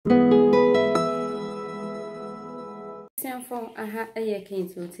Adofo aha eye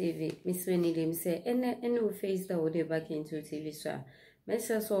Kinto TV. Miss Winnie Lim say ene face that would back into TV so.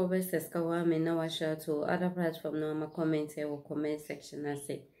 Message so versus kawa me na wa share to other platform no ma comment e comment section na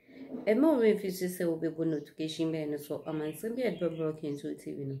say. E mo we fi say we be notification be no so amanse be adobro Kinto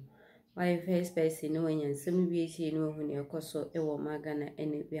TV no. Why first person no wan nsem bi echi no hu ne ekoso e wo magana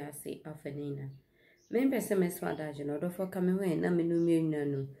ene bi ase afenina. Member se meso adaje no Adofo kame ho na me no mienu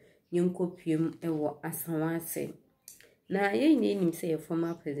no. Nynkopiem ewo asanwase na ye nim say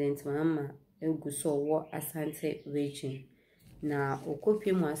former president mama eguso wo Asante region na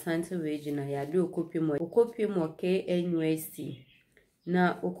okopiem Asante region na ya de okopiem KNUST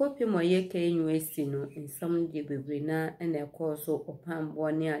na okopiem ye KNUST no nsam de bebre na na ekoso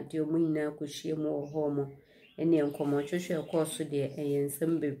opambo ne ade omu nyina kohie mu ho mo ene nkomo hwehwe ekoso de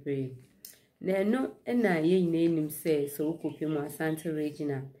ensam bebre na no na ye nim say so okopiem Asante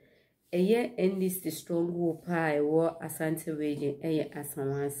region eye NDC strong wo pa ewo Asante region eye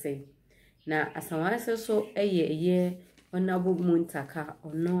asanwase na asanwase so eye Honorable Muntaka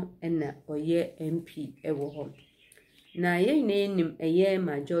ono na oye MP ewo ho na ye nim eye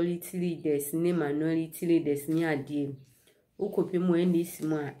majority leaders ni minority leaders ni ade ukopemu NDC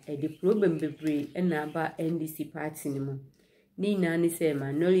mu a the problem bebre na ba NDC party ni mu ni na ni say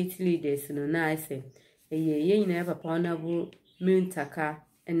minority leaders no na ase eye nyina papa Honorable Muntaka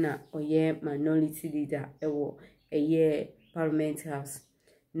na oye minority leader ewo eye parliament house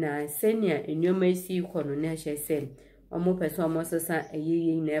na senior enyoma isi kono na hye omo person omo sesa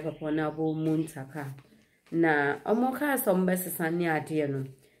eye na papa na bo Muntaka na omo ka so mbesesa ne ade no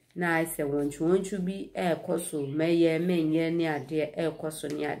na ise wonchu bi ekoso meye menye ne ade ekoso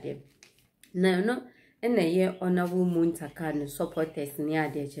ne ade na no na ye Honorable Muntaka no supporters ne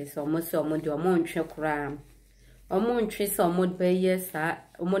ade che so omo se omo de omo ntwe kura omo ntwe se omo be ye sa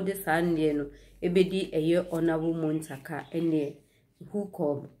omo de sa ne no ebedi eye Honorable Muntaka ene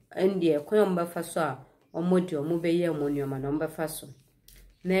hukom ende koyomba faso a omo de omo be ye monoma no mba faso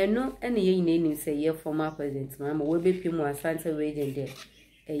na no ene ye nyina se ye former president mama we be pimu Asante region de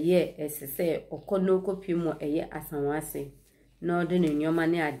eye esese okono kopimu eye asanwase na ode ne nyoma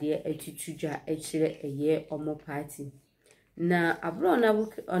ne ade atutudwa ekire eye omo party na abro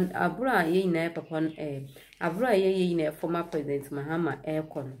ye nyina papa abro ye nyina former president Mahama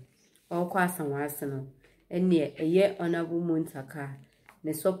ekono okwa asanwase no ene eye Honorable Muntaka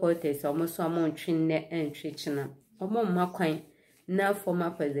ne supporters omo so omo ntwenne entwechina omo makwan na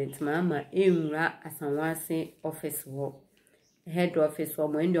former president Mahama enwura asanwase office wo head office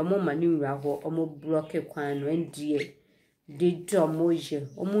omo ndi omo mani nwura ho omo block kwan no ndie de domoje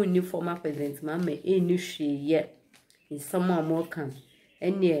omo ni former president Mahama eni hweye nsama omo kan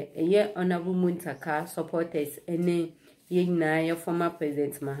ene eye Honorable Muntaka supporters ene ye na ye former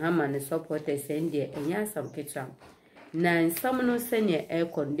president Mahama ne supporters ndie enya samkecha na nsam no sene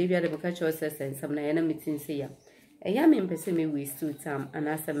ekon de bia de beka cho sese nsam na ye na meeting se ya eya me mpese me waste time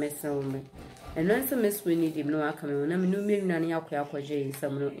anasa mesel me eno nsam meswe ni dim no aka me na me no me na ne akwaje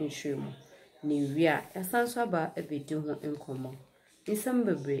nsam no nhwemu ni wia esanso aba ebedi ho enkomo nsam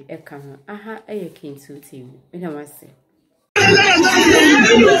bebre eka ho aha eye Kinto TV me na wase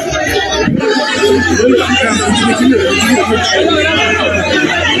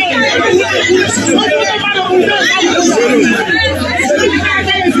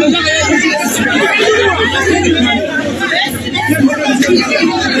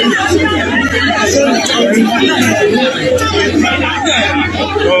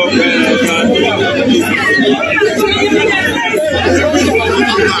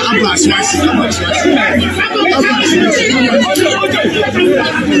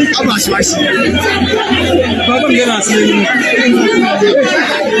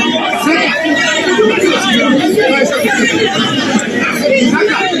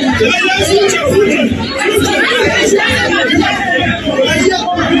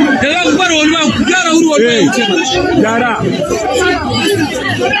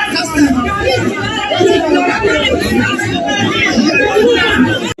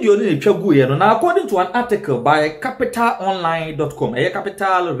Now, according to an article by capitalonline.com, a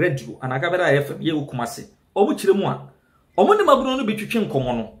capital radio and a capital FM, you kumase. Omu chiremwa. Omu ni mabuno no bitwitwe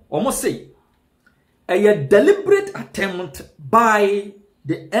nkomo. Omu say a deliberate attempt by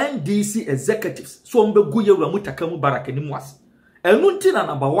the NDC executives. So mbe guye wa Muntaka mu baraka ni mwasi. Enunti na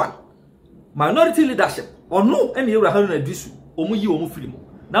number 1. Minority leadership. Ono ene yewra hanu na disu. Omu yi omu filimu.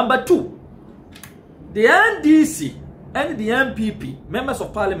 Number 2. The NDC and the NPP, members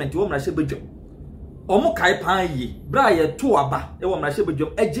of parliament, you want to say, Omo kai pan ye, bra ye to aba, e want to say,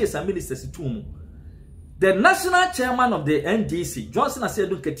 EJs and ministers to the national chairman of the NDC, Johnson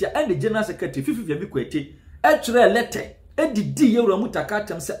Asedu Ketia, and the general secretary, Fifi Yabikwete, actually letter, edidi yewura Muntaka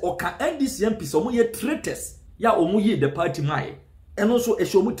tem se oka NDC MP so mo ye traitors ya omo ye the party mai eno so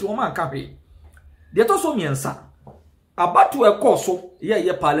ehwe muti o man ka hwe de to so miensa abatu ekoso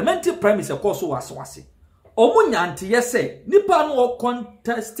ye parliamentary premise ekoso wase omo nyante ye se nipa no o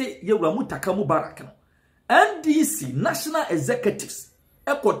contest yewura Muntaka Mubarak no NDC national executives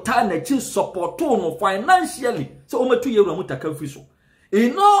ekota na chi support no financially so ometu yewura Muntaka fi so.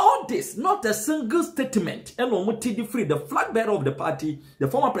 In all this, not a single statement, and Omutidi Free, the flag bearer of the party, the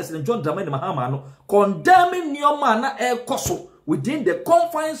former President John Dramani Mahama, condemning Nyoma Air Koso within the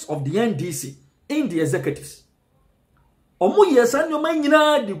confines of the NDC in the executives. Omu yesa Nyoma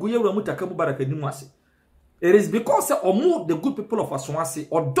Nyina di Yewura Muntaka Mubarak Nimwase. It is because Omu, the good people of Aswasi,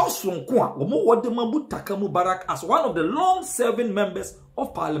 or Dosun Kwa, Omu Wadema Muntaka Mubarak as one of the long-serving members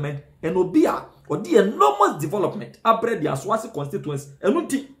of Parliament, and Obia. Or the enormous development abred the Aswasi constituency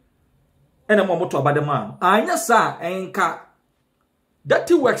enuti ene momoto abadema anya sa enka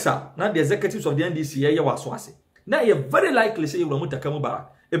that works are now the executives of the NDC ye Aswasi now you very likely say Yewura Muntaka Mubarak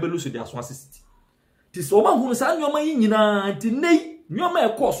ebelu the Aswasi city tis oma hunu sa nyoma yi nyina nti nei nyoma e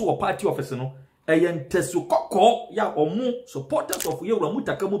course wo party office no eyentesu kokko ya omu supporters of Yewura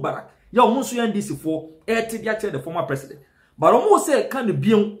Muntaka Mubarak ya omu so NDC for dia the former president. But almost say can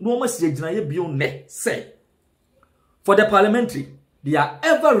be no message ne say for the parliamentary they are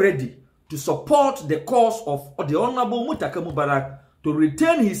ever ready to support the cause of the Honorable Muntaka Mubarak to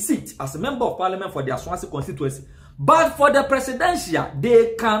retain his seat as a member of parliament for the Aswasi constituency. But for the presidential,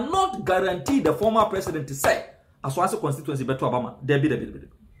 they cannot guarantee the former president to say Aswasi constituency beto Obama. Debi.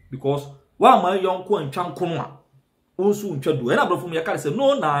 Because one my young and chankunwa also unchadu. And abrofu me say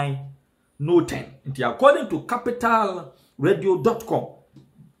no 9, no 10. According to Capital Radio.com,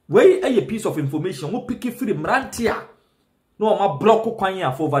 where a piece of information will pick it free Mrantia. No, my block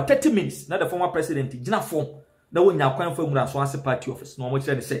kwanya for over 30 minutes. Not the former president, Jina form. Now when you are kwanya for Aswasi party office, no much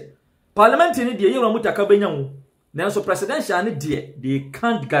they say. Parliament in the Yewura Muntaka Benyamu. Now, so presidential and they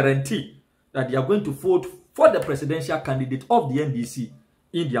can't guarantee that they are going to vote for the presidential candidate of the NDC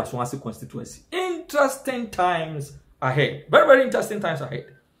in the Aswasi constituency. Interesting times ahead. Very, very interesting times ahead.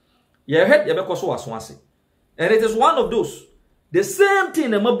 You heard Yabekoso Aswasi. And it is one of those. The same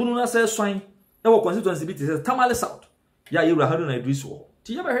thing the Mabununa says swine. Our constituency bit says Tamale South. Yeah, you Harun Idris war.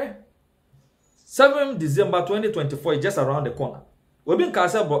 Do you ever hear? 7 December 2024 is just around the corner. We've been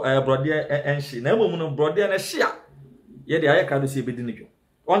casting Brodia and she. Never moon Brodia and a share. Yeah, the Aya can see Bedinijo.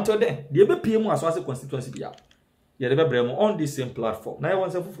 Until then, the PM Aswasi constituency be out. Yeah, the Bremo on this same platform. Now I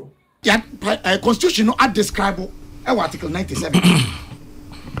want to from. Yeah, constitution at describe Article 97.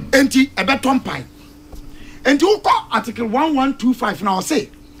 Enti ebeton pine. And you call Article 1125 now say,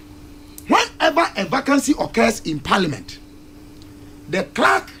 whenever a vacancy occurs in Parliament, the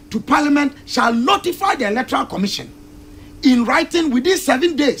clerk to Parliament shall notify the Electoral Commission in writing within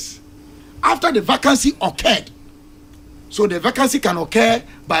 7 days after the vacancy occurred. So the vacancy can occur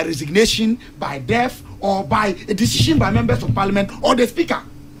by resignation, by death, or by a decision by members of Parliament or the Speaker.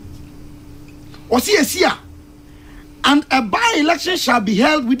 Or CSCA. And a by-election shall be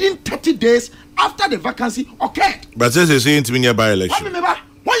held within 30 days after the vacancy occurred. But since you're saying to me a by-election, remember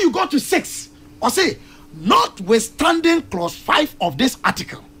when you go to 6 or say, notwithstanding clause 5 of this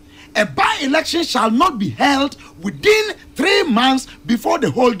article, a by-election shall not be held within 3 months before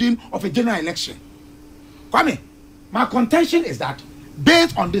the holding of a general election. Kwame, my contention is that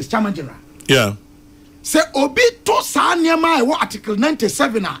based on this, Chairman General, yeah, say obi to sa niema e article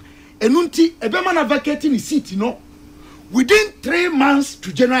 97 enunti ebema na vacating his seat, within 3 months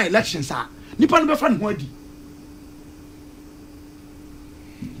to general elections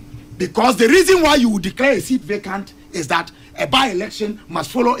because the reason why you would declare a seat vacant is that a by-election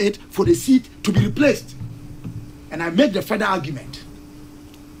must follow it for the seat to be replaced. And I made the further argument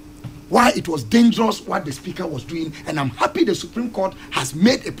why it was dangerous what the Speaker was doing, and I'm happy the Supreme Court has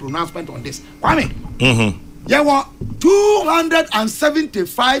made a pronouncement on this. Kwame, there were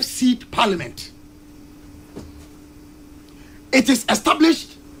 275 seat parliament. It is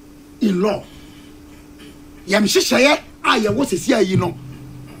established in law. Yamshishaye aya wo sesia yi no.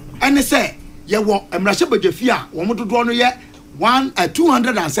 Ene say ye wo emrahye badwafia wo mododo no ye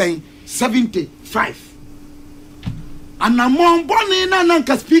 275. Anamon boni na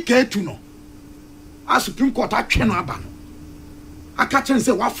nanka speaker etu no. A Supreme Court atwe no aba no. Aka chen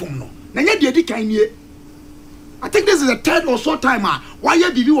say wafom no. Na nye de di kan nie. I think this is the third or so time why ye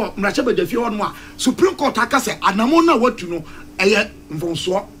bibi wo emrahye badwafia no a Supreme Court aka say anamon na watu no eye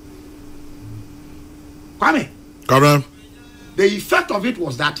mfonso. Kwame. Come. The effect of it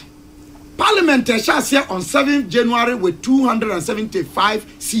was that Parliament shall say on 7th January with 275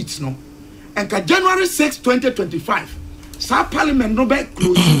 seats, no? And January 6, 2025, Sa parliament no be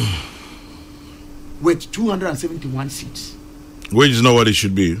close with 271 seats. Which is not what it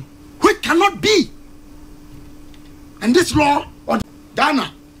should be. Which cannot be. And this law or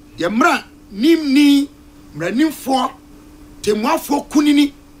Ghana, Yamra, Nimni, Mranim for Temwafo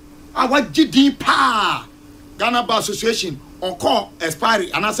Kunini, our GD pa Ghana Bar Association or call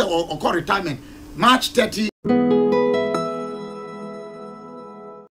expiry and I say or call retirement March 30.